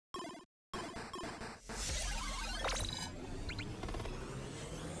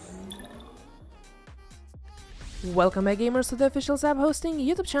Welcome back gamers to the official ZAP-Hosting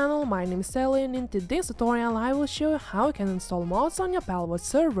YouTube channel. My name is Sally, and in today's tutorial I will show you how you can install mods on your Palworld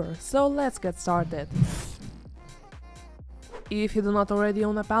server, so let's get started. If you do not already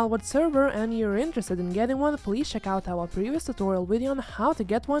own a Palworld server and you're interested in getting one, please check out our previous tutorial video on how to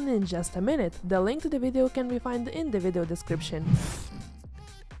get one in just a minute. The link to the video can be found in the video description.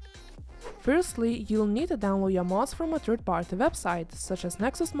 Firstly, you'll need to download your mods from a third-party website, such as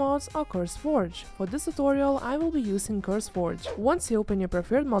Nexus Mods or CurseForge. For this tutorial, I will be using CurseForge. Once you open your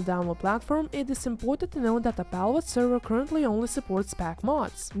preferred mod download platform, it is important to know that the Palworld server currently only supports pack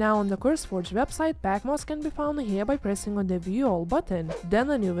mods. Now on the CurseForge website, pack mods can be found here by pressing on the View All button. Then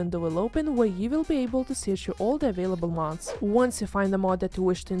a new window will open where you will be able to search through all the available mods. Once you find the mod that you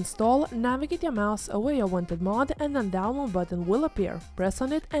wish to install, navigate your mouse over your wanted mod and the download button will appear. Press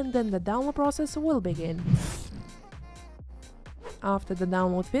on it and then the download process will begin. After the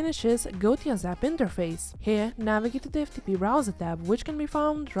download finishes, go to your ZAP interface. Here, navigate to the FTP browser tab, which can be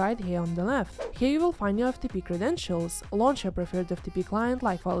found right here on the left. Here you will find your FTP credentials. Launch your preferred FTP client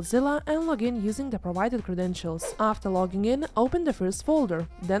like FileZilla and log in using the provided credentials. After logging in, open the first folder,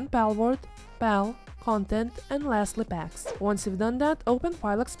 then Palworld, Pal, Content, and lastly Packs. Once you've done that, open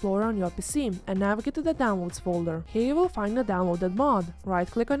File Explorer on your PC and navigate to the Downloads folder. Here you will find the downloaded mod.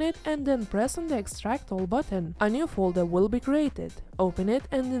 Right-click on it and then press on the Extract All button. A new folder will be created. Open it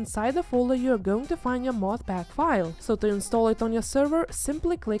and inside the folder you are going to find your mod pack file. So to install it on your server,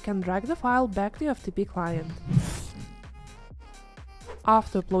 simply click and drag the file back to your FTP client.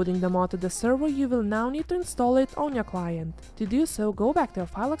 After uploading the mod to the server, you will now need to install it on your client. To do so, go back to your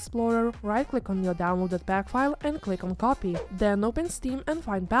File Explorer, right-click on your downloaded pack file and click on Copy. Then open Steam and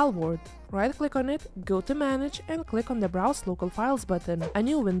find Palworld. Right-click on it, go to Manage and click on the Browse Local Files button. A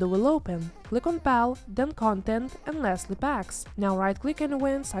new window will open. Click on Pal, then Content, and lastly Packs. Now right-click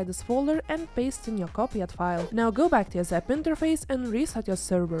anywhere inside this folder and paste in your copied file. Now go back to your ZAP interface and reset your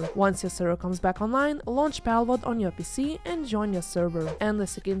server. Once your server comes back online, launch Palworld on your PC and join your server. And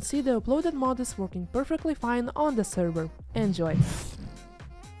as you can see, the uploaded mod is working perfectly fine on the server. Enjoy!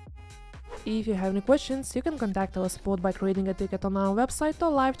 If you have any questions, you can contact our support by creating a ticket on our website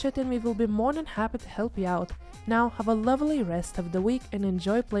or live chat and we will be more than happy to help you out. Now have a lovely rest of the week and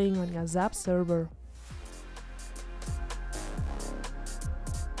enjoy playing on your ZAP server.